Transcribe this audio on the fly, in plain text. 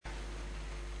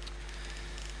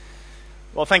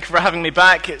Well, thank you for having me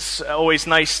back. It's always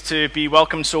nice to be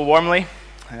welcomed so warmly.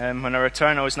 When I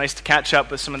return, always nice to catch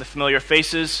up with some of the familiar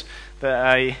faces that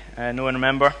I know and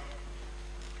remember.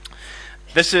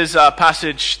 This is a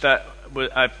passage that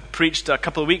I preached a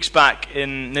couple of weeks back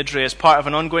in Niddrie as part of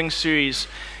an ongoing series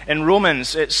in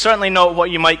Romans. It's certainly not what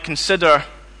you might consider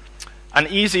an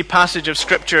easy passage of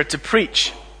Scripture to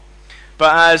preach.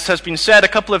 But as has been said a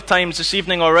couple of times this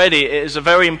evening already, it is a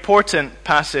very important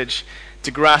passage to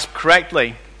grasp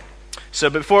correctly. So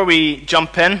before we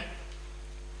jump in,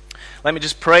 let me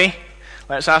just pray.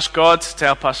 Let's ask God to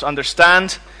help us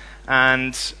understand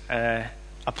and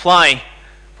apply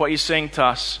what He's saying to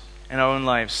us in our own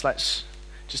lives. Let's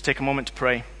just take a moment to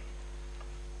pray.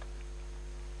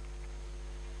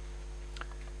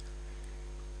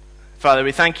 Father,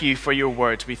 we thank you for your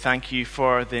word. We thank you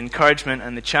for the encouragement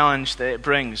and the challenge that it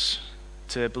brings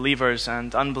to believers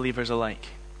and unbelievers alike.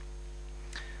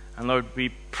 And Lord, we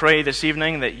pray this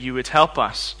evening that you would help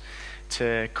us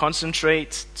to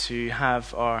concentrate, to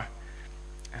have our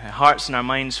hearts and our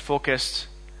minds focused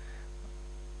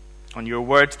on your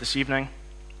word this evening,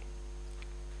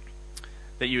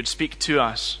 that you would speak to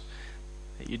us,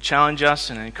 that you'd challenge us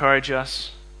and encourage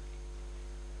us,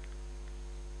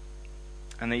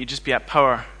 and that you just be at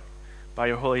power by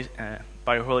your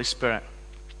Holy Spirit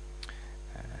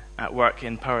at work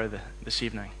in power this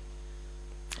evening.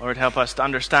 Lord, help us to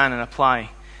understand and apply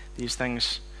these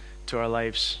things to our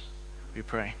lives, we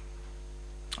pray.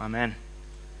 Amen.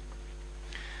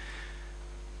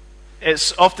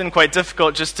 It's often quite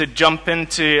difficult just to jump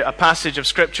into a passage of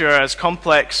Scripture as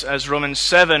complex as Romans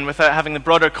 7 without having the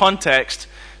broader context.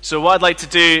 So what I'd like to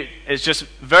do is just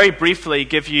very briefly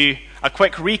give you a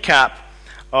quick recap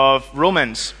of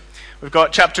Romans. We've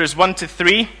got chapters 1 to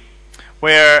 3,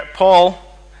 where Paul,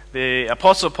 the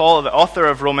Apostle Paul, the author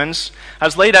of Romans,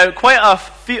 has laid out quite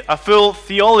a full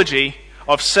theology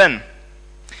of sin.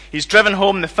 He's driven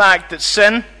home the fact that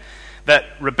sin, that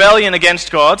rebellion against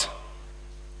God,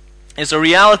 is a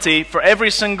reality for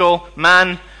every single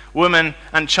man, woman,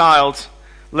 and child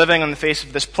living on the face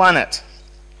of this planet.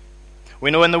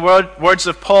 We know in the words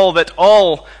of Paul that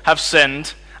all have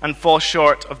sinned and fall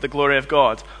short of the glory of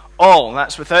God. All,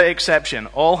 that's without exception,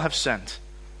 all have sinned.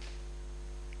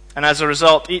 And as a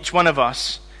result, each one of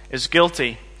us is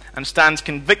guilty and stands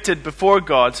convicted before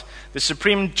God, the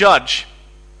supreme judge,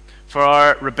 for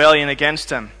our rebellion against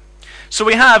him. So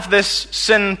we have this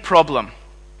sin problem.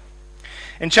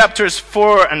 In chapters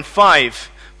 4 and 5,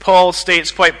 Paul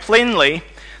states quite plainly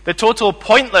the total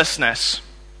pointlessness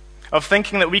of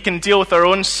thinking that we can deal with our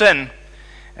own sin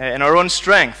in our own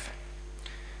strength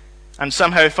and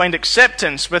somehow find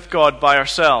acceptance with God by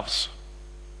ourselves.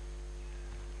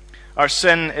 Our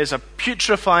sin is a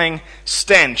putrefying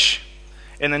stench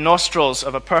in the nostrils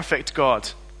of a perfect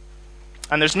God.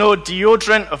 And there's no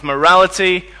deodorant of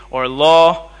morality or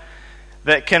law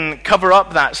that can cover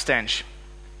up that stench.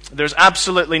 There's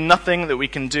absolutely nothing that we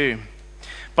can do.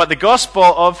 But the gospel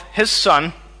of his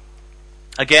Son,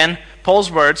 again, Paul's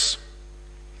words,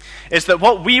 is that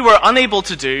what we were unable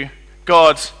to do,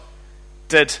 God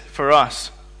did for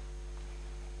us.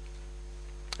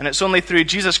 And it's only through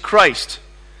Jesus Christ,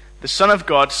 the Son of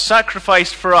God,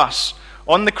 sacrificed for us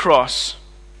on the cross,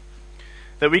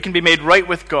 that we can be made right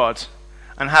with God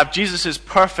and have Jesus'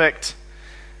 perfect,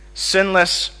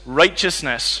 sinless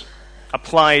righteousness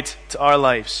applied to our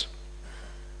lives.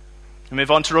 We move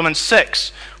on to Romans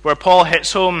 6, where Paul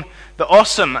hits home the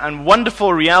awesome and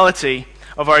wonderful reality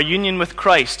of our union with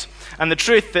Christ and the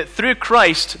truth that through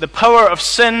Christ the power of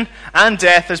sin and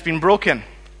death has been broken.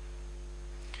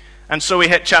 And so we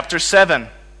hit chapter 7,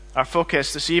 our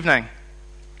focus this evening.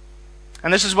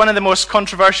 And this is one of the most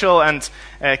controversial and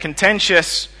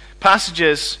contentious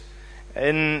passages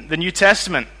in the New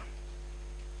Testament.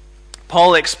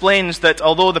 Paul explains that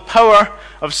although the power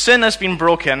of sin has been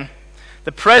broken,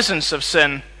 the presence of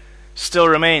sin still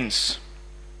remains.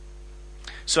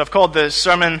 So I've called the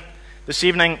sermon this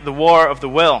evening, The War of the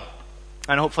Will.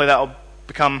 And hopefully that will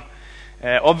become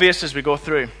obvious as we go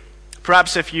through.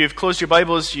 Perhaps if you've closed your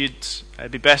Bibles, you'd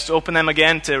be best to open them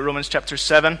again to Romans chapter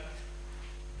 7.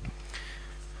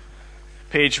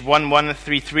 Page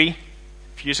 1133, if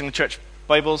you're using the church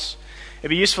Bibles. It'd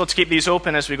be useful to keep these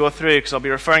open as we go through, because I'll be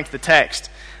referring to the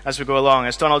text as we go along.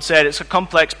 As Donald said, it's a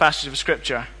complex passage of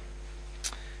Scripture.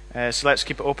 So let's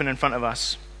keep it open in front of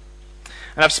us.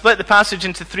 And I've split the passage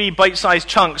into 3 bite-sized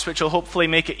chunks, which will hopefully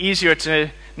make it easier to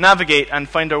navigate and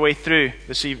find our way through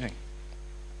this evening.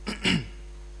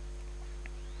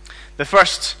 The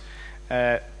first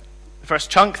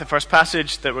chunk, the first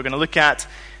passage that we're going to look at,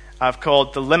 I've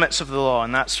called The Limits of the Law,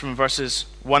 and that's from verses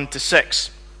 1 to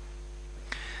 6.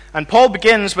 And Paul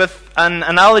begins with an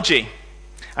analogy,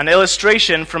 an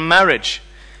illustration from marriage,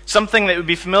 something that would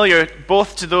be familiar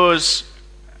both to those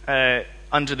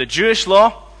under the Jewish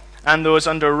law and those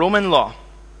under Roman law.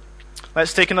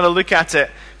 Let's take another look at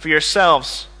it for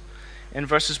yourselves in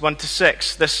verses 1 to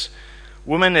 6. This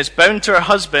woman is bound to her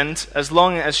husband as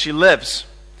long as she lives.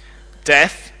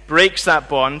 Death breaks that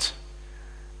bond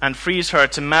and frees her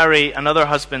to marry another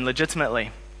husband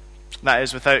legitimately, that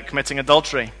is, without committing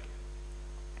adultery.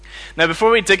 Now,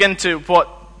 before we dig into what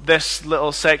this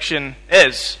little section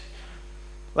is,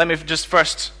 let me just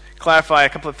first clarify a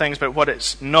couple of things about what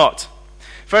it's not.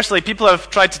 Firstly, people have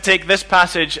tried to take this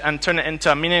passage and turn it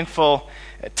into a meaningful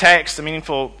text, a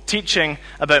meaningful teaching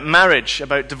about marriage,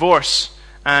 about divorce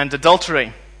and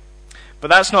adultery. But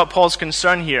that's not Paul's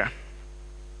concern here.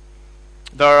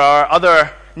 There are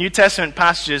other New Testament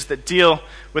passages that deal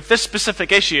with this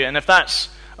specific issue, and if that's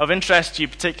of interest to you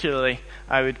particularly,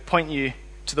 I would point you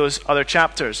to those other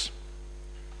chapters.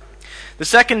 The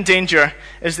second danger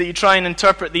is that you try and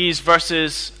interpret these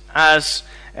verses as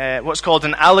what's called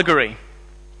an allegory.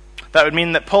 That would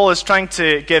mean that Paul is trying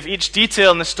to give each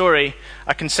detail in the story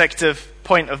a consecutive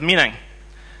point of meaning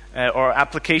or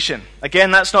application.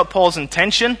 Again, that's not Paul's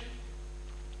intention.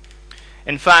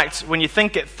 In fact, when you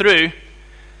think it through,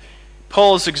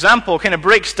 Paul's example kind of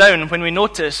breaks down when we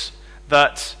notice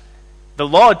that the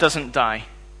law doesn't die.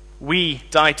 We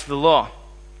die to the law.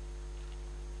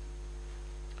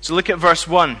 So look at verse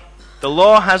 1. The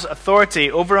law has authority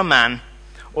over a man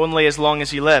only as long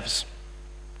as he lives.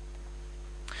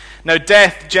 Now,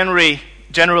 death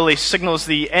generally signals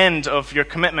the end of your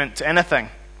commitment to anything.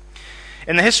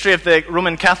 In the history of the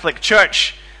Roman Catholic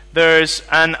Church, there's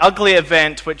an ugly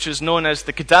event which is known as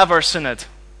the Cadaver Synod.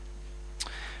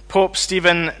 Pope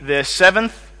Stephen VII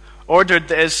ordered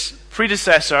that his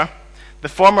predecessor, the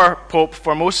former Pope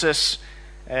Formosus,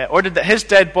 ordered that his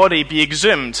dead body be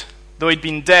exhumed, though he'd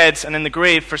been dead and in the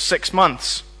grave for 6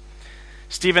 months.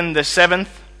 Stephen VII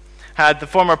had the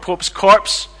former Pope's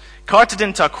corpse carted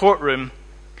into a courtroom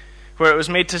where it was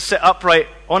made to sit upright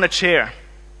on a chair.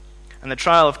 And the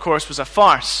trial, of course, was a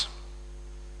farce.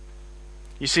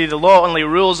 You see, the law only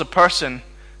rules a person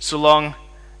so long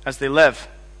as they live.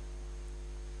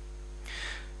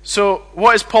 So,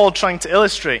 what is Paul trying to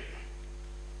illustrate?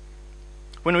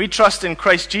 When we trust in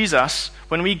Christ Jesus,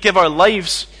 when we give our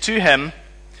lives to Him,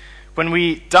 when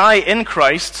we die in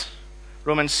Christ,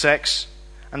 Romans 6,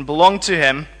 and belong to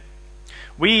Him,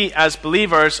 we as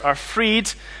believers are freed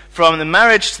from the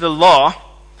marriage to the law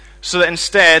so that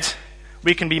instead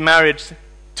we can be married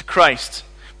to Christ.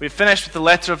 We've finished with the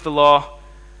letter of the law.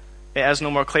 It has no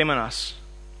more claim on us.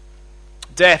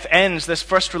 Death ends this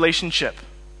first relationship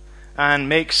and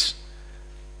makes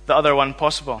the other one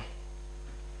possible.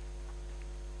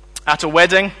 At a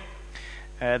wedding,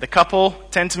 the couple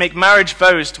tend to make marriage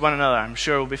vows to one another. I'm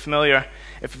sure we'll be familiar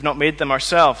if we've not made them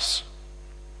ourselves.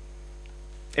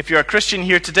 If you're a Christian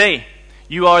here today,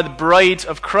 you are the bride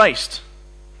of Christ.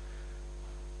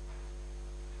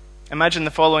 Imagine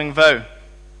the following vow.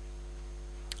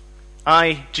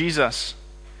 I, Jesus,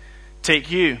 take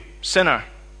you, sinner,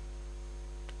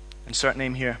 insert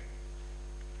name here,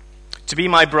 to be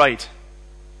my bride.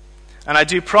 And I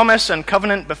do promise and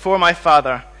covenant before my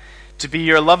Father to be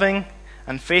your loving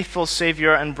and faithful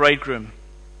Savior and bridegroom,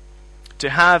 to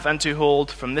have and to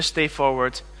hold from this day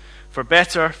forward, for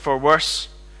better, for worse,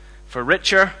 for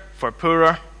richer, for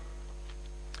poorer,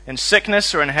 in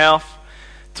sickness or in health,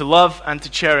 to love and to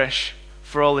cherish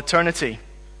for all eternity.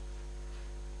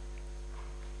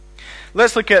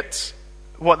 Let's look at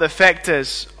what the effect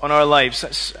is on our lives.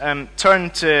 Let's turn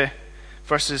to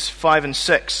verses 5 and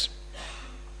 6.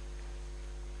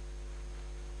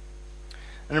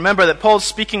 And remember that Paul's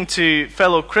speaking to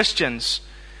fellow Christians.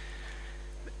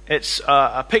 It's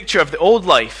a picture of the old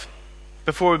life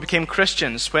before we became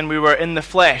Christians, when we were in the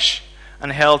flesh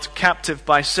and held captive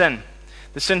by sin.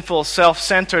 The sinful,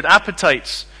 self-centered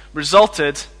appetites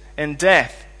resulted in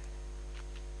death.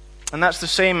 And that's the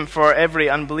same for every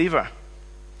unbeliever.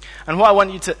 And what I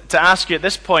want you to ask you at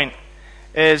this point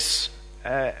is,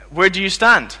 where do you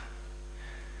stand?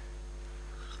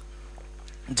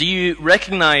 Do you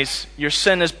recognize your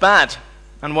sin as bad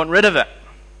and want rid of it?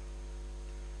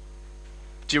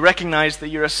 Do you recognize that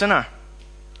you're a sinner?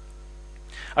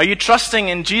 Are you trusting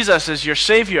in Jesus as your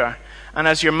Savior and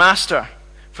as your Master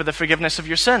for the forgiveness of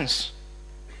your sins?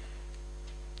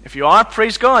 If you are,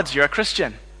 praise God, you're a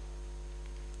Christian.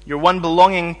 You're one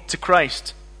belonging to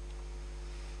Christ.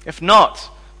 If not,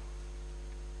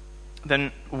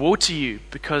 then woe to you,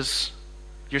 because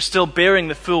you're still bearing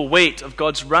the full weight of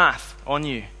God's wrath on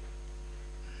you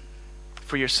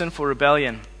for your sinful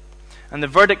rebellion. And the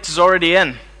verdict is already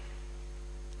in.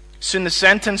 Soon the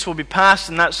sentence will be passed,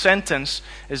 and that sentence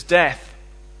is death.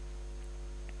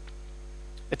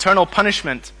 Eternal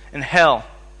punishment in hell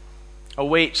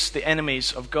awaits the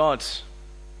enemies of God.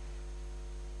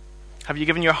 Have you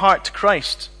given your heart to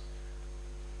Christ?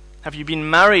 Have you been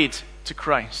married to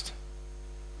Christ?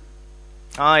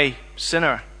 I,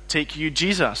 sinner, take you,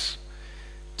 Jesus,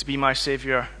 to be my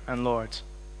Savior and Lord.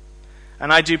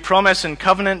 And I do promise and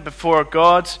covenant before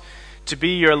God to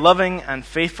be your loving and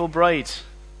faithful bride,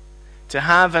 to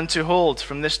have and to hold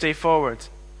from this day forward,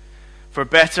 for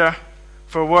better,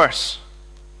 for worse,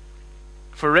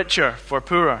 for richer, for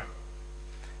poorer,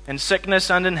 in sickness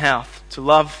and in health, to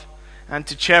love and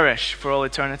to cherish for all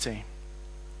eternity.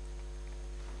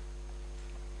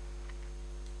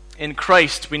 In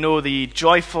Christ we know the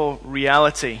joyful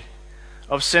reality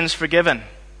of sins forgiven,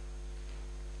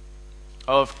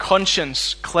 of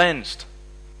conscience cleansed,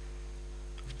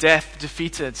 of death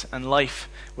defeated, and life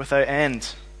without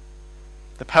end.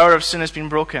 The power of sin has been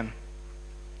broken,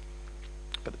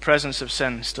 but the presence of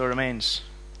sin still remains.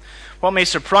 What may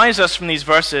surprise us from these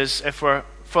verses, if we're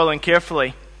following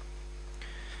carefully,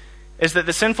 is that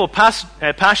the sinful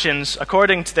passions,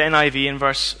 according to the NIV in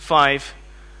verse 5,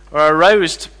 are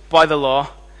aroused by the law,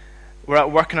 were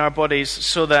at work in our bodies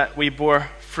so that we bore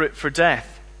fruit for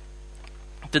death.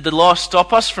 Did the law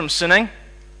stop us from sinning?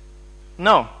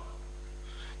 No.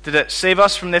 Did it save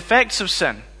us from the effects of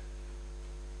sin?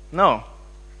 No.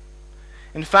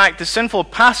 In fact, the sinful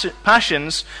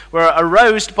passions were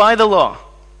aroused by the law.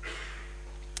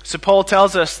 So Paul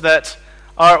tells us that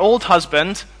our old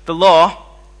husband, the law,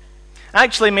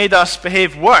 actually made us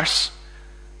behave worse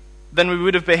than we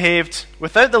would have behaved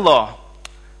without the law,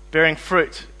 bearing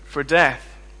fruit for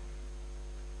death.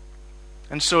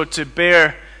 And so to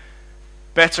bear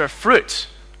better fruit,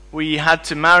 we had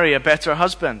to marry a better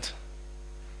husband.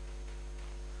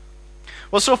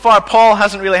 Well, so far Paul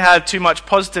hasn't really had too much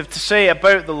positive to say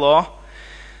about the law.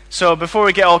 So before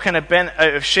we get all kind of bent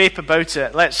out of shape about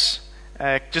it, let's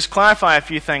just clarify a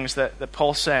few things that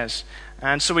Paul says.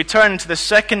 And so we turn to the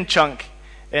second chunk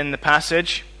in the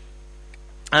passage,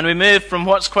 and we move from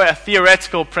what's quite a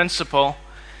theoretical principle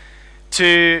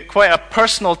to quite a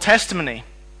personal testimony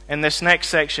in this next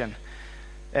section,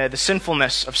 the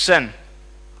sinfulness of sin.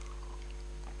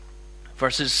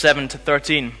 Verses 7 to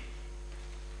 13.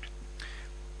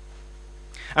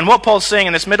 And what Paul's saying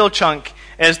in this middle chunk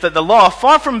is that the law,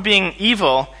 far from being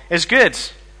evil, is good.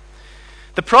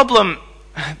 The problem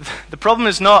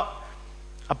is not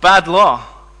a bad law.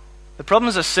 The problem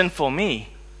is a sinful me.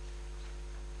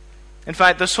 In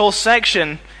fact, this whole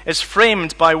section is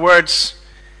framed by words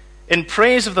in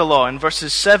praise of the law in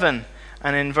verses 7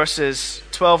 and in verses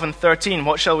 12 and 13.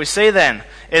 What shall we say then?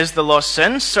 Is the law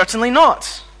sin? Certainly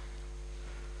not.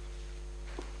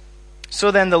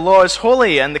 So then the law is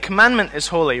holy and the commandment is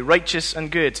holy, righteous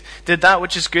and good. Did that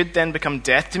which is good then become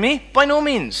death to me? By no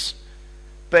means.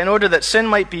 But in order that sin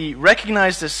might be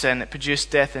recognized as sin, it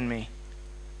produced death in me.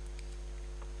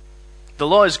 The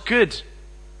law is good.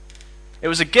 It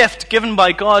was a gift given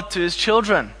by God to his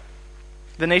children,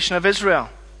 the nation of Israel,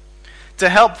 to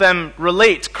help them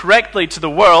relate correctly to the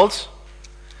world,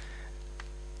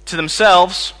 to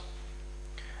themselves,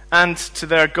 and to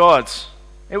their God.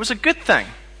 It was a good thing.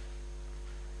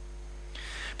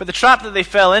 But the trap that they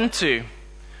fell into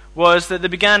was that they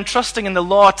began trusting in the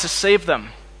law to save them,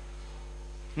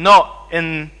 not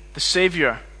in the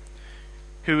Savior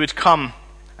who would come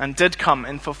and did come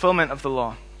in fulfillment of the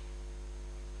law.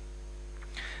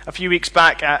 A few weeks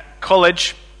back at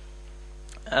college,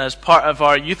 as part of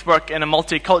our youth work in a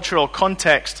multicultural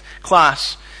context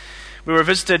class, we were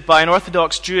visited by an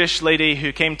Orthodox Jewish lady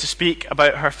who came to speak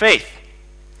about her faith,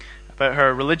 about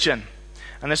her religion.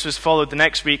 And this was followed the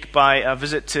next week by a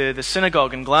visit to the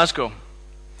synagogue in Glasgow.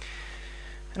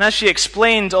 And as she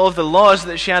explained all of the laws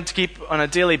that she had to keep on a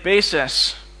daily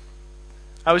basis,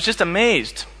 I was just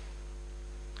amazed.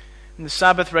 And the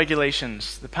Sabbath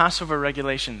regulations, the Passover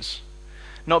regulations,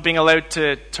 not being allowed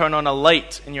to turn on a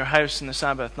light in your house in the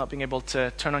Sabbath, not being able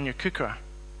to turn on your cooker.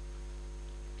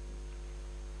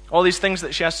 All these things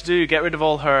that she has to do, get rid of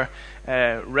all her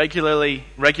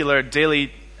regular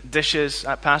daily dishes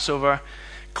at Passover,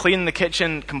 clean the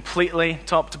kitchen completely,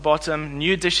 top to bottom,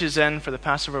 new dishes in for the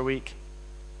Passover week.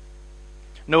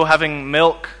 No having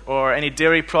milk or any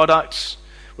dairy products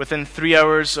within 3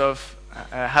 hours of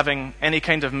having any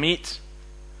kind of meat.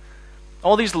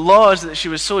 All these laws that she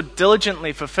was so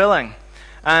diligently fulfilling.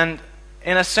 And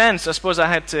in a sense, I suppose I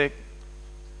had to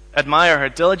admire her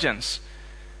diligence.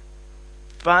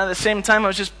 But at the same time, I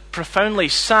was just profoundly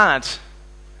saddened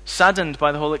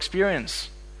by the whole experience.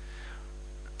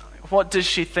 What does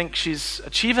she think she's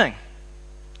achieving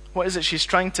What is it she's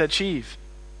trying to achieve?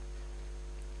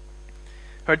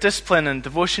 Her discipline and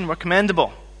devotion were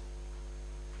commendable,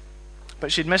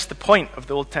 but she'd missed the point of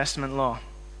the Old Testament law.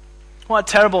 What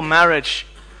a terrible marriage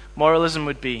moralism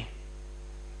would be.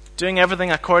 Doing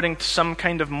everything according to some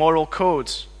kind of moral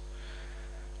codes,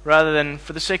 rather than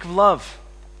for the sake of love.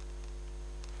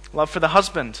 Love for the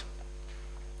husband.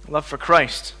 Love for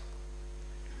Christ.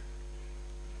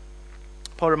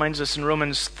 Paul reminds us in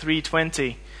Romans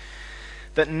 3:20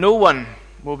 that no one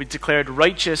will be declared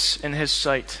righteous in his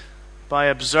sight by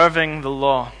observing the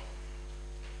law.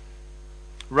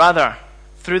 Rather,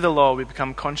 through the law we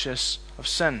become conscious of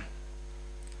sin.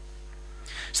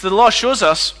 So the law shows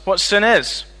us what sin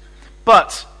is,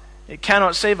 but it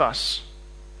cannot save us.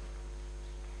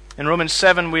 In Romans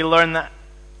 7 we learn that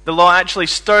the law actually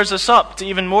stirs us up to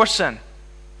even more sin.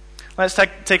 Let's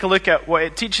take a look at what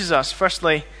it teaches us.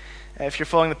 Firstly, if you're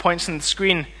following the points on the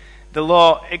screen, the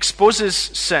law exposes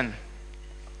sin.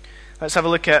 Let's have a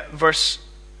look at verse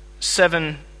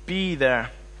 7b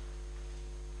there.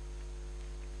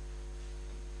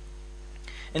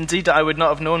 Indeed, I would not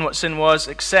have known what sin was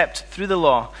except through the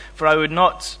law, for I would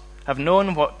not have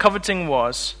known what coveting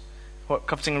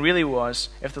really was,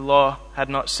 if the law had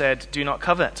not said, do not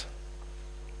covet.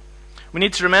 We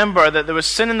need to remember that there was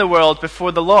sin in the world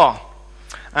before the law.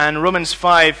 And Romans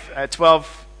 5:12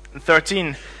 and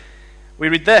 13, we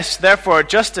read this, therefore,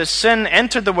 just as sin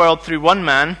entered the world through one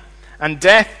man, and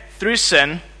death through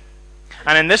sin,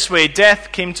 and in this way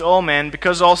death came to all men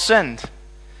because all sinned.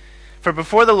 For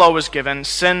before the law was given,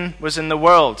 sin was in the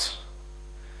world.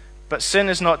 But sin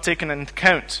is not taken into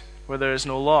account where there is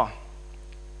no law.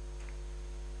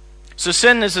 So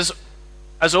sin is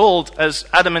as old as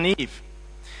Adam and Eve.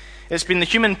 It's been the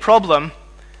human problem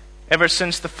ever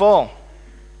since the fall.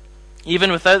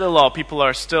 Even without the law, people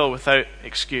are still without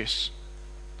excuse.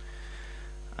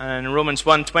 And in Romans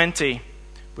 1:20,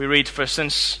 we read, for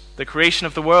since the creation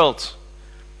of the world,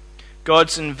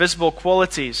 God's invisible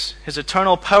qualities, his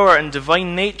eternal power and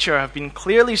divine nature have been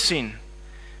clearly seen,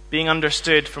 being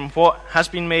understood from what has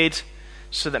been made,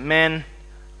 so that men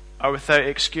are without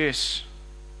excuse.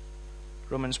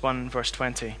 Romans 1 verse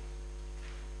 20.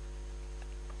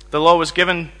 The law was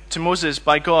given to Moses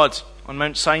by God on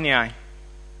Mount Sinai.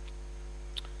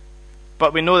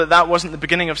 But we know that that wasn't the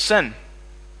beginning of sin.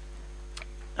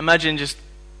 Imagine, just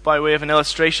by way of an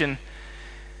illustration,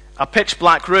 a pitch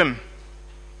black room.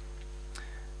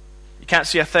 You can't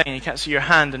see a thing, you can't see your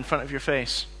hand in front of your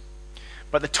face.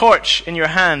 But the torch in your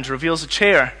hand reveals a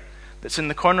chair that's in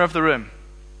the corner of the room.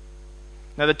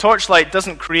 Now the torchlight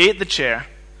doesn't create the chair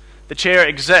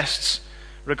exists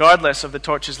regardless of the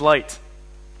torch's light.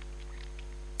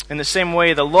 In the same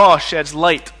way, the law sheds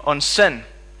light on sin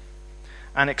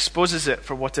and exposes it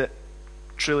for what it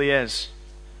truly is,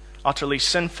 utterly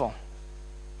sinful.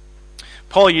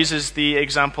 Paul uses the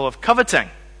example of coveting.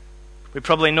 We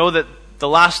probably know that the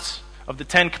last of the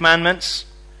 10 commandments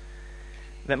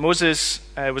that Moses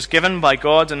was given by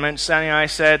God on Mount Sinai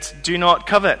said, do not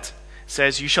covet. It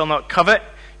says, you shall not covet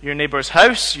your neighbor's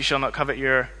house, you shall not covet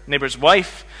your neighbor's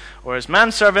wife, or his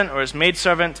manservant, or his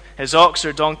maidservant, his ox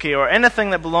or donkey, or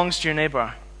anything that belongs to your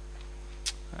neighbor.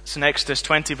 That's in Exodus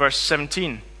 20, verse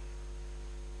 17.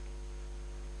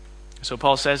 So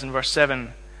Paul says in verse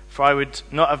 7, for I would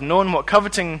not have known what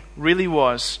coveting really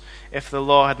was if the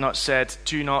law had not said,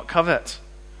 do not covet.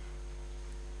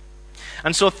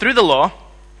 And so through the law,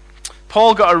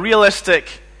 Paul got a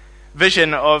realistic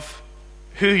vision of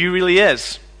who he really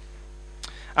is.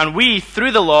 And we,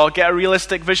 through the law, get a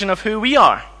realistic vision of who we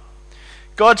are.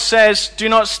 God says, do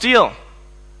not steal.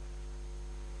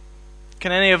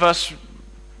 Can any of us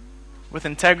with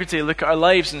integrity look at our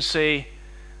lives and say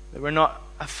that we're not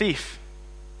a thief?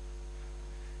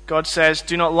 God says,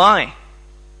 do not lie.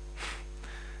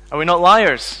 Are we not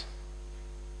liars?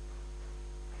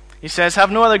 He says,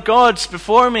 have no other gods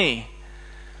before me.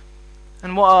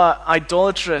 And what an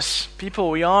idolatrous people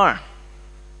we are.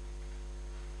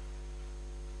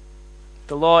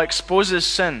 The law exposes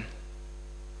sin.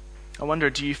 I wonder,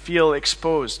 do you feel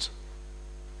exposed?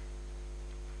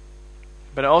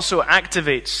 But it also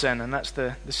activates sin, and that's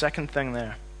the second thing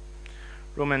there.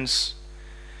 Romans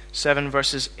 7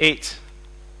 verses 8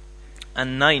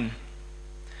 and 9.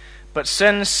 But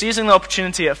sin, seizing the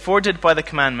opportunity afforded by the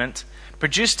commandment,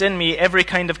 produced in me every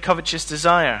kind of covetous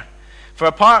desire. For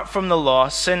apart from the law,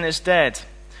 sin is dead.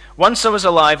 Once I was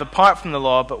alive apart from the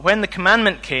law, but when the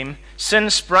commandment came, sin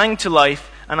sprang to life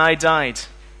and I died.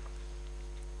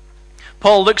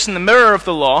 Paul looks in the mirror of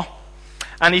the law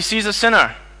and he sees a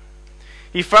sinner.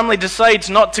 He firmly decides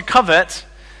not to covet,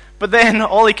 but then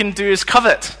all he can do is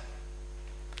covet.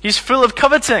 He's full of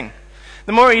coveting.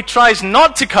 the more he tries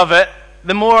not to covet,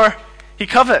 the more he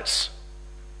covets.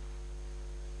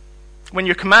 When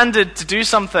you're commanded to do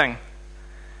something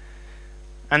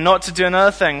and not to do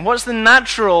another thing, what's the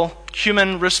natural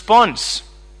human response?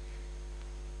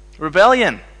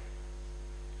 Rebellion.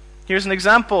 Here's an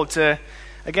example to,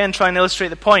 again, try and illustrate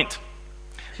the point.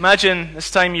 Imagine this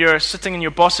time you're sitting in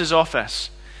your boss's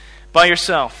office by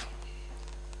yourself.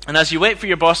 And as you wait for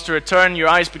your boss to return, your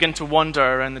eyes begin to wander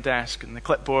around the desk and the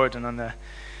clipboard and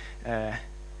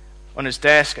on his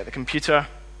desk at the computer.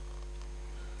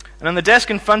 And on the desk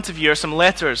in front of you are some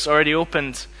letters already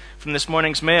opened from this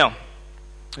morning's mail.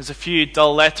 There's a few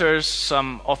dull letters,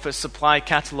 some office supply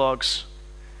catalogues.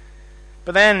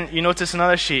 But then you notice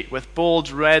another sheet with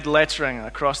bold red lettering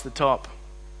across the top.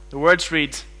 The words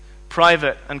read,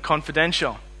 "Private and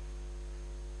confidential."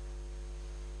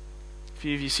 A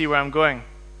few of you see where I'm going.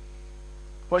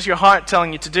 What's your heart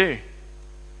telling you to do?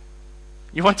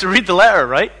 You want to read the letter,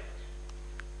 right?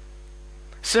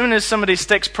 As soon as somebody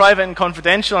sticks private and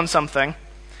confidential on something,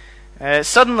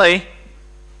 suddenly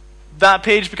that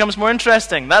page becomes more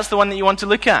interesting. That's the one that you want to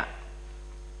look at.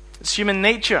 It's human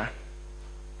nature.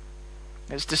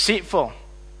 It's deceitful.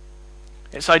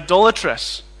 It's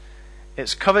idolatrous.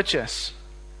 It's covetous.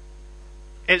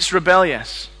 It's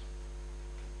rebellious.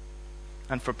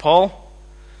 And for Paul,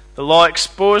 the law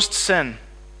exposed sin.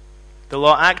 The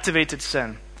law activated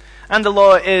sin. And the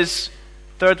law is,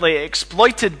 thirdly,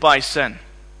 exploited by sin.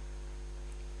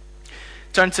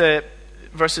 Turn to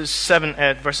verses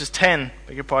 10,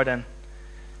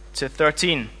 to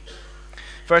 13.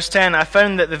 Verse 10, I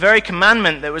found that the very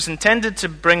commandment that was intended to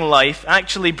bring life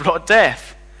actually brought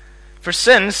death. For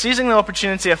sin, seizing the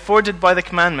opportunity afforded by the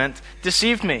commandment,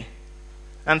 deceived me,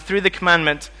 and through the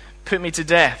commandment put me to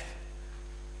death.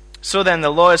 So then the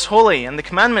law is holy, and the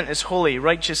commandment is holy,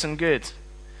 righteous, and good.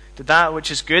 Did that which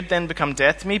is good then become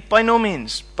death to me? By no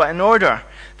means, but in order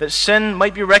that sin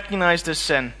might be recognized as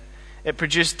sin, it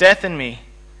produced death in me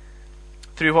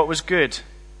through what was good,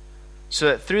 so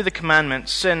that through the commandment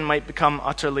sin might become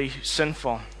utterly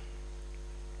sinful.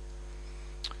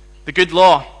 The good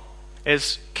law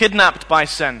is kidnapped by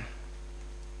sin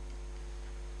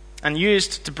and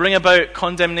used to bring about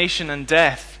condemnation and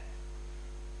death.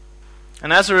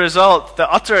 And as a result, the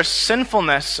utter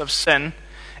sinfulness of sin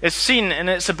is seen in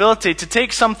its ability to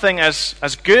take something as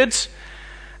good,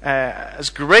 as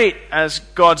great as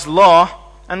God's law,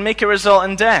 and make it result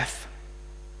in death.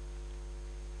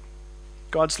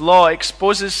 God's law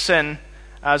exposes sin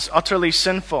as utterly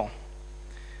sinful,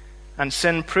 and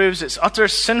sin proves its utter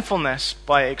sinfulness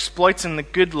by exploiting the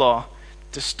good law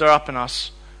to stir up in us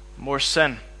more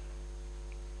sin.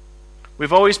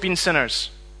 We've always been sinners.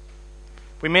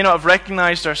 We may not have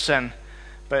recognized our sin,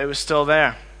 but it was still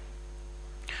there.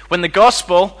 When the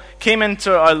gospel came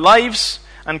into our lives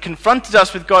and confronted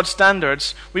us with God's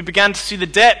standards, we began to see the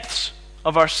depths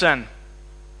of our sin.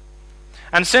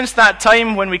 And since that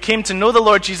time when we came to know the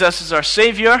Lord Jesus as our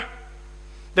Savior,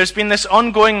 there's been this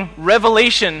ongoing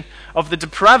revelation of the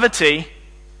depravity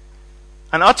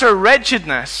and utter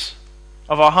wretchedness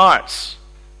of our hearts.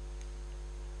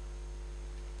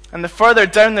 And the further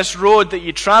down this road that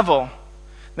you travel,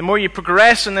 the more you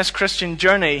progress in this Christian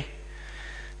journey,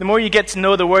 the more you get to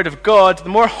know the Word of God, the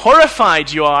more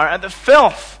horrified you are at the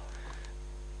filth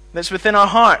that's within our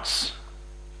hearts.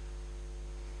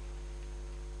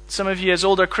 Some of you as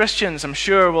older Christians, I'm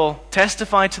sure, will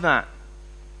testify to that.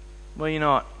 Will you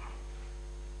not?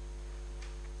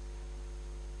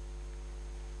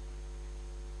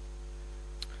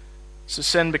 So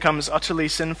sin becomes utterly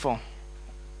sinful.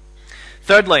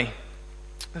 Thirdly,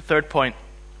 the third point,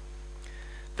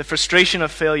 the frustration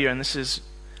of failure, and this is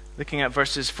looking at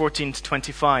verses 14 to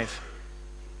 25.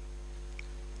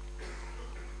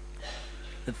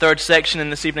 The third section in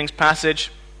this evening's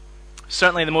passage,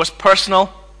 certainly the most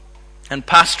personal and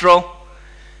pastoral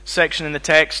section in the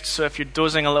text, so if you're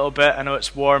dozing a little bit, I know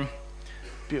it's warm,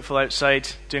 beautiful outside,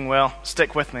 doing well,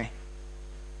 stick with me.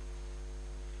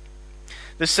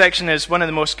 This section is one of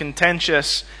the most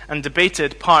contentious and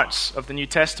debated parts of the New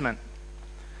Testament.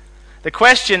 The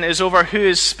question is over who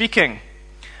is speaking,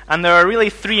 and there are really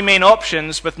three main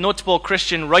options with notable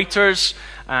Christian writers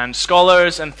and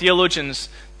scholars and theologians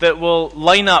that will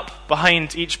line up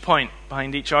behind each point,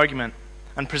 behind each argument,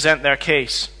 and present their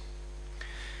case.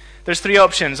 There's three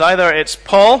options. Either it's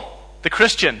Paul, the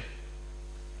Christian,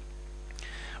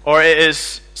 or it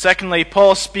is, secondly,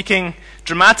 Paul speaking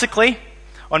dramatically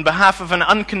on behalf of an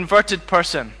unconverted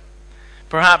person,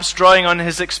 perhaps drawing on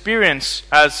his experience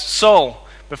as Saul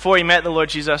before he met the Lord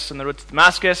Jesus on the road to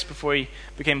Damascus, before he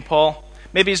became Paul.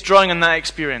 Maybe he's drawing on that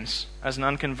experience as an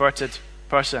unconverted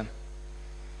person.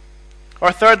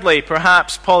 Or thirdly,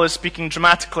 perhaps Paul is speaking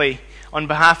dramatically on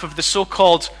behalf of the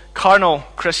so-called carnal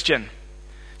Christian,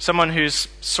 someone who's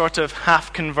sort of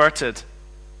half converted.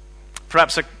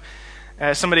 Perhaps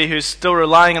somebody who's still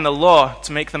relying on the law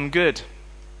to make them good.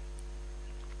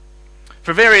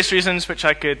 For various reasons, which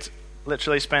I could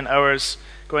literally spend hours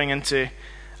going into,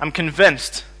 I'm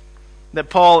convinced that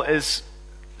Paul is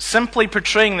simply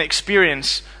portraying the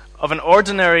experience of an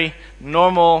ordinary,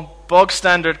 normal,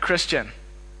 bog-standard Christian.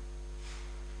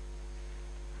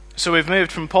 So we've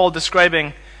moved from Paul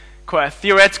describing quite a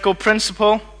theoretical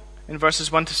principle in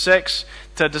verses 1 to 6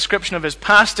 to a description of his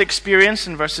past experience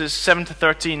in verses 7 to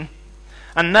 13.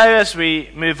 And now as we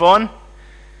move on,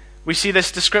 we see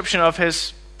this description of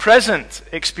his present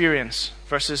experience,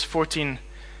 verses 14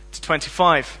 to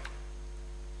 25.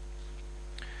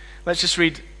 Let's just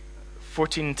read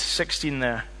 14 to 16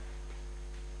 there.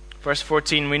 Verse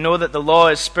 14, we know that the law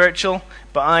is spiritual,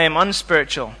 but I am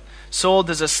unspiritual, sold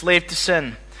as a slave to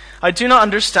sin. I do not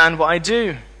understand what I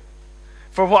do.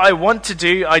 For what I want to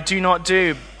do, I do not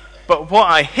do, but what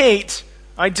I hate,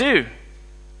 I do.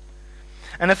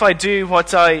 And if I do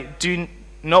what I do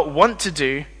not want to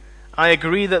do, I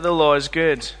agree that the law is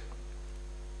good.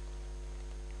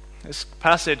 This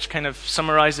passage kind of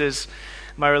summarizes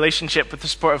my relationship with the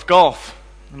sport of golf.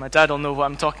 And my dad will know what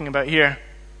I'm talking about here.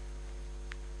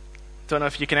 Don't know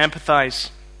if you can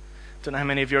empathize. Don't know how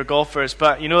many of you are golfers,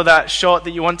 but you know that shot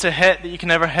that you want to hit that you can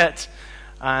never hit,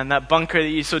 and that bunker that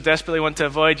you so desperately want to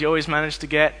avoid, you always manage to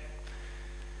get.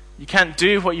 You can't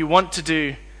do what you want to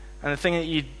do, and the thing that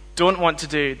you don't want to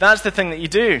do, that's the thing that you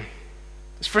do.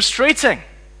 It's frustrating.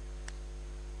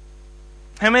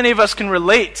 How many of us can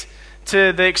relate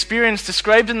to the experience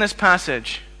described in this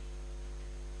passage?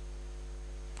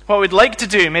 What we'd like to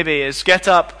do, maybe, is get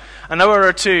up an hour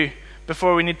or two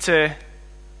before we need to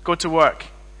go to work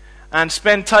and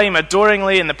spend time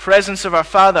adoringly in the presence of our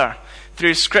Father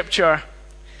through Scripture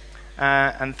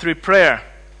and through prayer.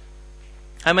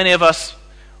 How many of us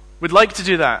would like to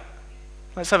do that?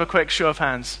 Let's have a quick show of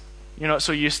hands. You're not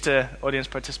so used to audience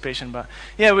participation, but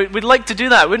yeah, we'd like to do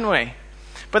that, wouldn't we?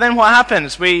 But then what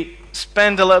happens? We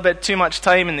spend a little bit too much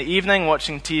time in the evening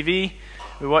watching TV.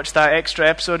 We watch that extra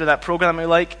episode of that program we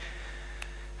like,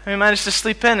 and we manage to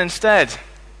sleep in instead.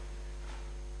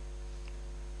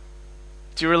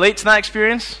 Do you relate to that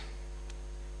experience?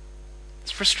 It's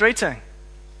frustrating.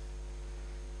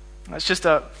 That's just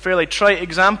a fairly trite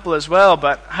example as well,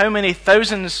 but how many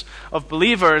thousands of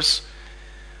believers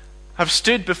have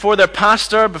stood before their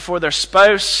pastor, before their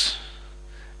spouse,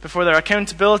 before their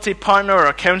accountability partner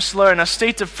or counselor in a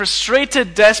state of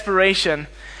frustrated desperation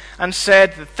and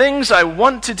said, the things I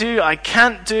want to do, I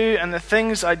can't do, and the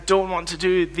things I don't want to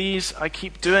do, these I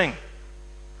keep doing.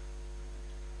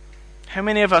 How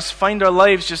many of us find our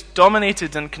lives just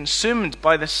dominated and consumed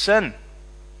by this sin?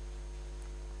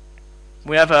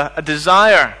 We have a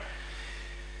desire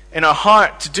in our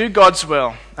heart to do God's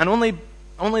will, and only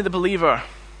the believer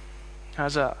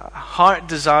has a heart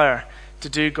desire to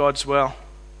do God's will.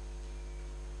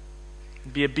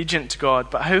 Be obedient to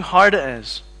God, but how hard it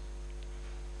is.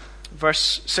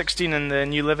 Verse 16 in the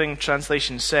New Living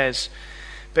Translation says,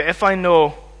 but if I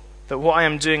know that what I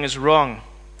am doing is wrong,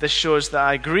 this shows that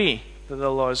I agree that the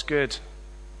law is good.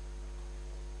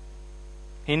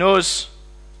 He knows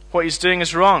what he's doing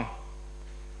is wrong.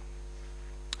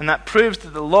 And that proves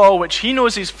that the law, which he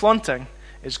knows he's flaunting,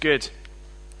 is good.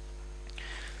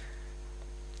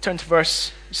 Turn to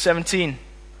verse 17.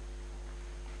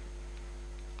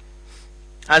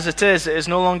 As it is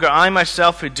no longer I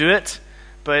myself who do it,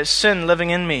 but it's sin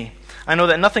living in me. I know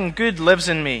that nothing good lives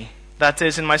in me, that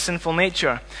is, in my sinful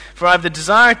nature. For I have the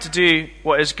desire to do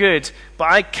what is good,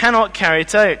 but I cannot carry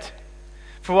it out.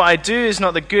 For what I do is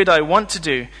not the good I want to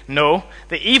do. No,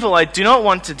 the evil I do not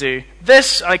want to do,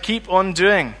 this I keep on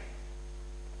doing.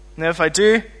 Now if I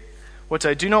do what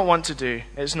I do not want to do,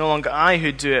 it is no longer I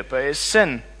who do it, but it is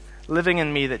sin living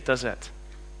in me that does it.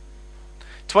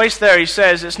 Twice there he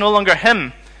says it's no longer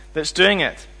him that's doing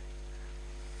it.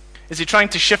 Is he trying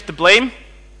to shift the blame?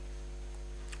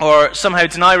 Or somehow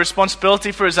deny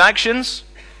responsibility for his actions?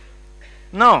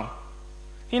 No.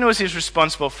 He knows he's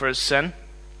responsible for his sin.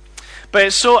 But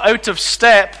it's so out of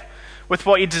step with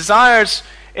what he desires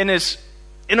in his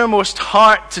innermost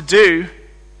heart to do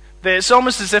that it's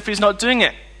almost as if he's not doing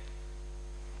it.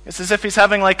 It's as if he's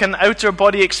having like an outer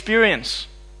body experience.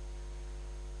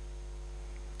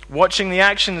 Watching the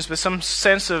actions with some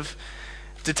sense of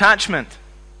detachment.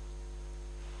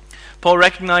 Paul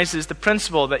recognizes the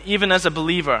principle that even as a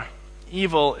believer,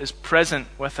 evil is present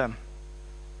with him.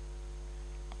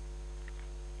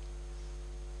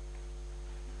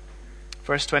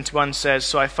 Verse 21 says,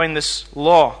 so I find this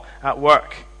law at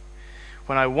work.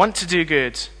 When I want to do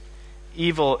good,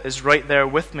 evil is right there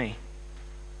with me.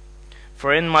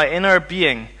 For in my inner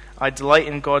being I delight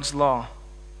in God's law.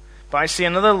 But I see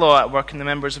another law at work in the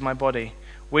members of my body,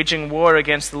 waging war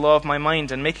against the law of my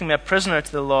mind and making me a prisoner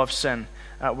to the law of sin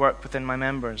at work within my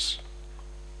members.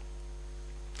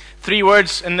 3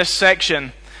 words in this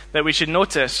section that we should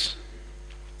notice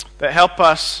that help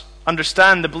us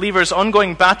understand the believer's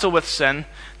ongoing battle with sin,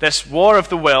 this war of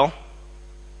the will.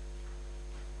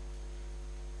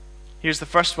 Here's the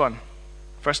first one,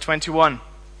 verse 21.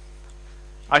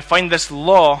 I find this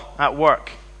law at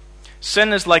work.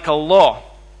 Sin is like a law,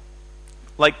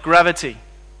 like gravity.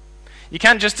 You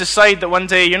can't just decide that one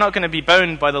day you're not going to be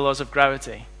bound by the laws of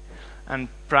gravity and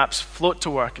perhaps float to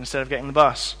work instead of getting the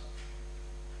bus.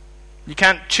 You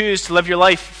can't choose to live your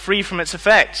life free from its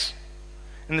effects.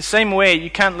 In the same way,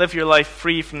 you can't live your life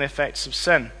free from the effects of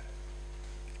sin.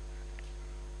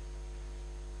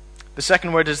 The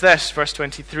second word is this, verse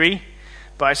 23.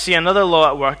 But I see another law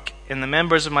at work in the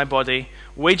members of my body,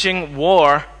 waging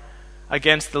war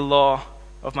against the law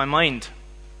of my mind.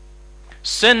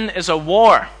 Sin is a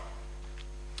war.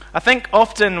 I think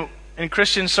often in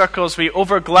Christian circles we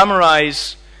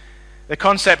over-glamorize the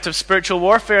concept of spiritual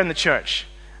warfare in the church.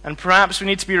 And perhaps we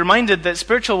need to be reminded that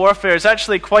spiritual warfare is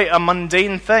actually quite a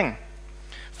mundane thing,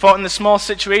 fought in the small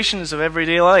situations of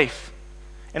everyday life.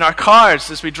 In our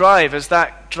cars as we drive, as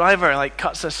that driver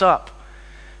cuts us up,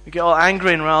 we get all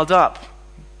angry and riled up.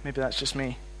 Maybe that's just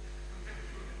me.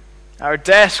 At our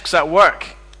desks at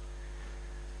work,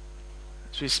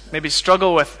 as we maybe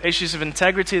struggle with issues of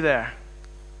integrity there.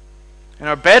 In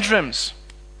our bedrooms,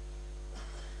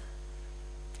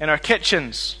 in our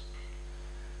kitchens,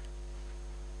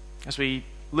 as we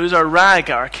lose our rag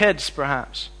at our kids,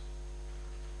 perhaps.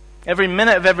 Every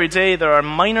minute of every day, there are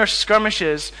minor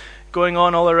skirmishes going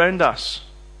on all around us.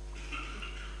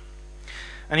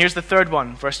 And here's the third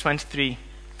one, verse 23.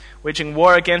 Waging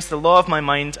war against the law of my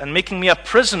mind and making me a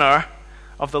prisoner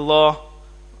of the law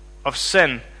of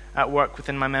sin at work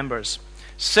within my members.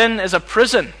 Sin is a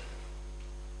prison.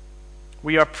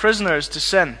 We are prisoners to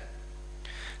sin.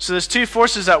 So there's 2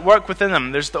 forces at work within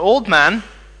them. There's the old man,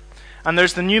 and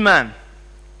there's the new man.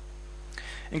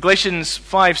 In Galatians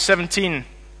 5:17,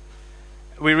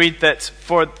 we read that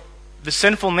for the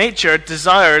sinful nature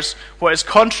desires what is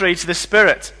contrary to the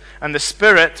Spirit, and the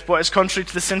Spirit what is contrary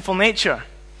to the sinful nature.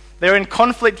 They're in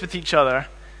conflict with each other,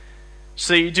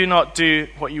 so you do not do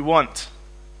what you want.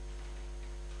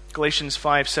 Galatians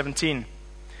 5:17.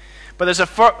 But there's a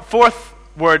fourth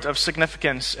word of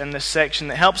significance in this section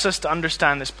that helps us to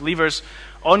understand this believer's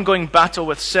ongoing battle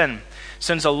with sin.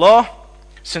 Sin's a law,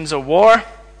 sin's a war,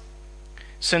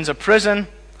 sin's a prison.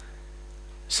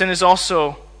 Sin is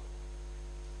also,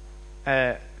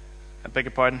 I beg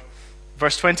your pardon,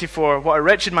 verse 24, what a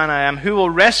wretched man I am, who will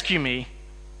rescue me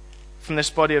from this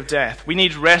body of death? We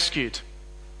need rescued.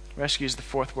 Rescue is the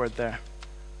 4th word there.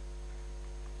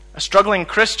 A struggling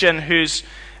Christian who's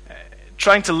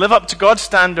trying to live up to God's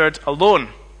standard alone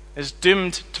is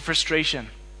doomed to frustration.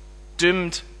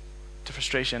 Doomed to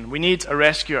frustration. We need a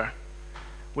rescuer.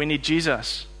 We need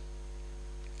Jesus.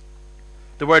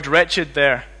 The word wretched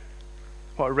there,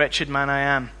 what a wretched man I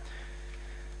am,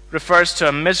 refers to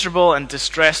a miserable and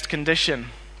distressed condition.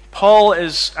 Paul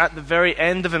is at the very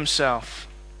end of himself.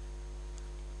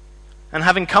 And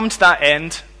having come to that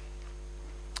end,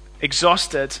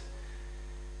 exhausted,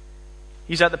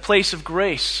 he's at the place of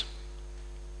grace.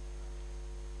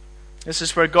 This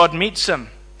is where God meets him.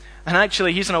 And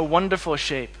actually, he's in a wonderful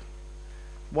shape.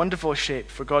 Wonderful shape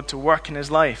for God to work in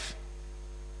his life.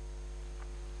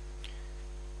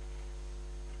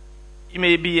 You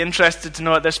may be interested to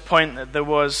know at this point that there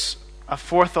was a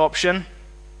 4th option.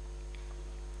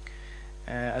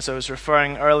 As I was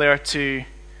referring earlier to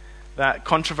that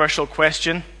controversial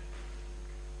question,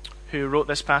 who wrote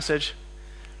this passage?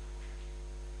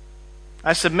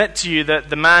 I submit to you that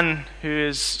the man who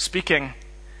is speaking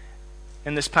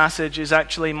in this passage is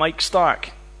actually Mike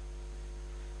Stark.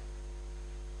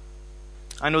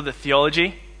 I know the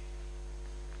theology.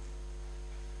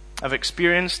 I've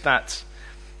experienced that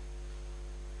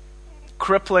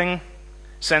crippling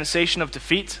sensation of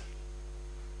defeat.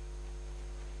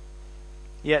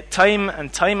 Yet time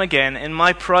and time again, in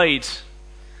my pride,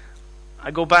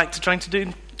 I go back to trying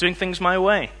to doing things my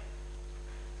way.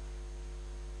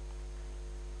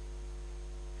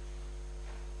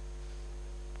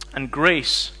 And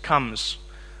grace comes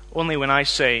only when I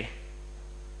say,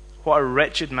 what a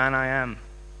wretched man I am.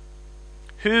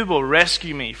 Who will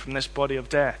rescue me from this body of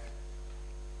death?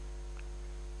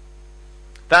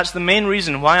 That's the main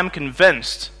reason why I'm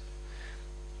convinced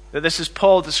that this is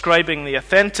Paul describing the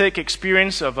authentic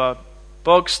experience of a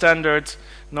bog standard,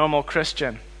 normal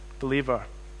Christian believer.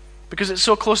 Because it's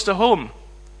so close to home.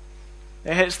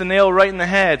 It hits the nail right in the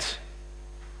head.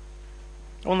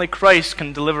 Only Christ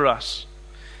can deliver us.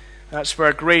 That's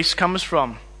where grace comes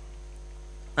from.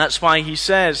 That's why he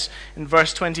says in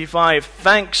verse 25,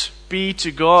 "Thanks be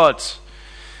to God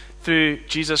through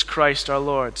Jesus Christ our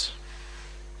Lord."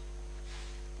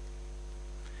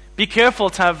 Be careful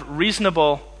to have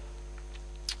reasonable,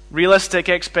 realistic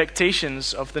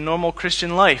expectations of the normal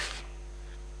Christian life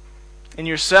in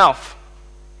yourself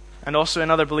and also in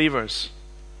other believers.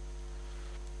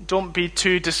 Don't be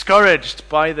too discouraged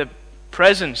by the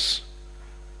presence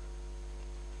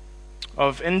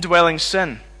of indwelling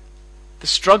sin. The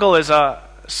struggle is a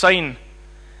sign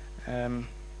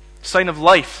of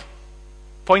life,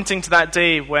 pointing to that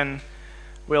day when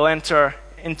we'll enter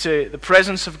into the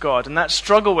presence of God, and that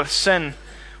struggle with sin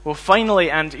will finally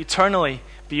and eternally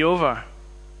be over.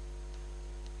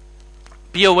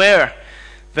 Be aware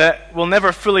that we'll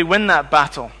never fully win that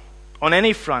battle on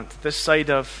any front this side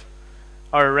of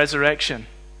our resurrection.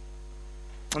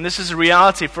 And this is a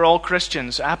reality for all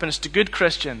Christians. It happens to good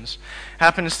Christians. It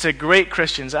happens to great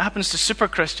Christians. It happens to super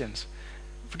Christians.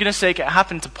 For goodness sake, it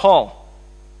happened to Paul.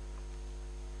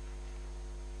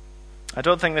 I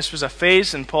don't think this was a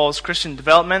phase in Paul's Christian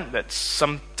development that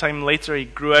sometime later he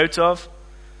grew out of.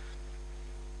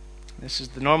 This is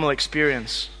the normal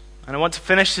experience. And I want to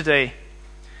finish today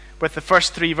with the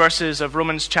first 3 verses of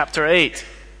Romans chapter 8.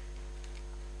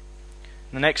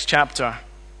 The next chapter,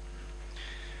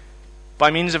 by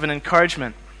means of an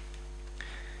encouragement.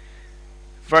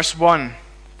 Verse 1,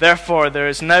 "Therefore there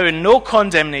is now no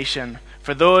condemnation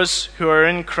for those who are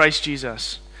in Christ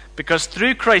Jesus, because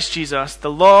through Christ Jesus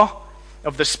the law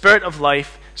of the Spirit of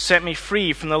life set me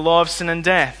free from the law of sin and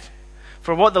death.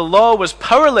 For what the law was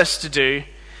powerless to do,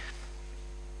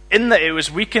 in that it was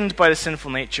weakened by the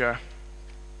sinful nature,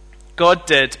 God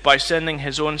did by sending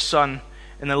his own Son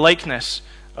in the likeness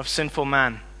of sinful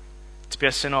man to be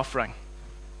a sin offering."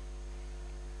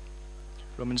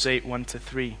 Romans 8,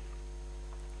 1-3.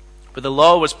 But the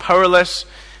law was powerless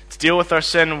to deal with our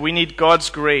sin. We need God's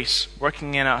grace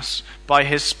working in us by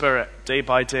his Spirit day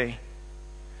by day.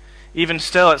 Even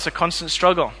still, it's a constant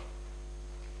struggle.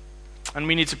 And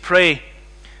we need to pray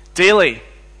daily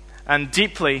and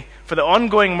deeply for the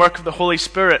ongoing work of the Holy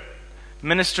Spirit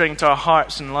ministering to our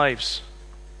hearts and lives.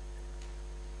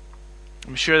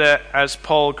 I'm sure that as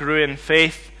Paul grew in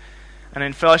faith and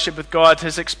in fellowship with God,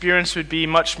 his experience would be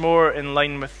much more in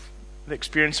line with the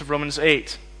experience of Romans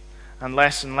 8 and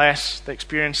less the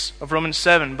experience of Romans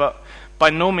 7. But by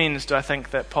no means do I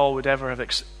think that Paul would ever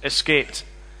have escaped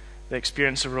the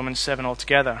experience of Romans 7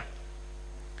 altogether.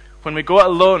 When we go it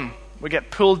alone, we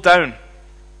get pulled down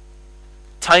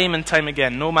time and time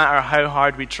again, no matter how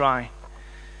hard we try.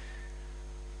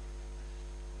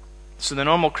 So the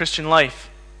normal Christian life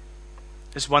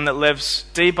is one that lives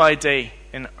day by day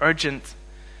in urgent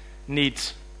need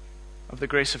of the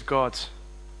grace of God.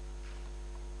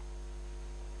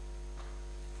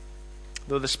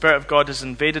 Though the Spirit of God has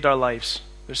invaded our lives,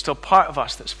 there's still part of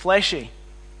us that's fleshy.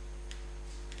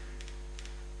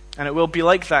 And it will be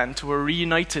like that until we're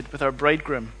reunited with our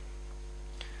bridegroom.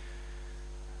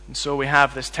 And so we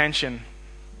have this tension.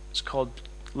 It's called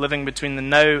living between the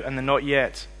now and the not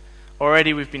yet.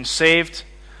 Already we've been saved.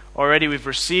 Already we've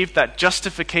received that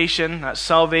justification, that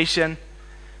salvation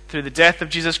through the death of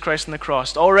Jesus Christ on the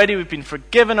cross. Already we've been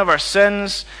forgiven of our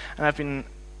sins and have been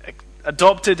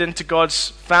adopted into God's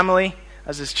family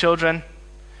as his children.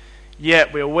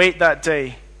 Yet we await that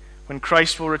day when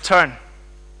Christ will return.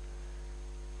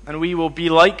 And we will be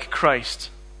like Christ.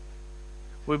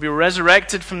 We'll be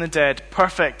resurrected from the dead,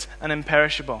 perfect and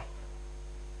imperishable.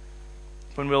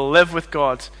 When we'll live with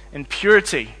God in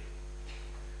purity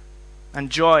and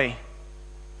joy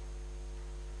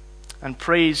and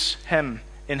praise him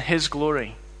in his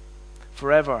glory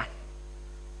forever.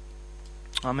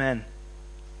 Amen.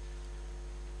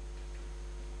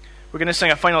 We're going to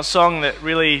sing a final song that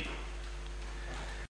really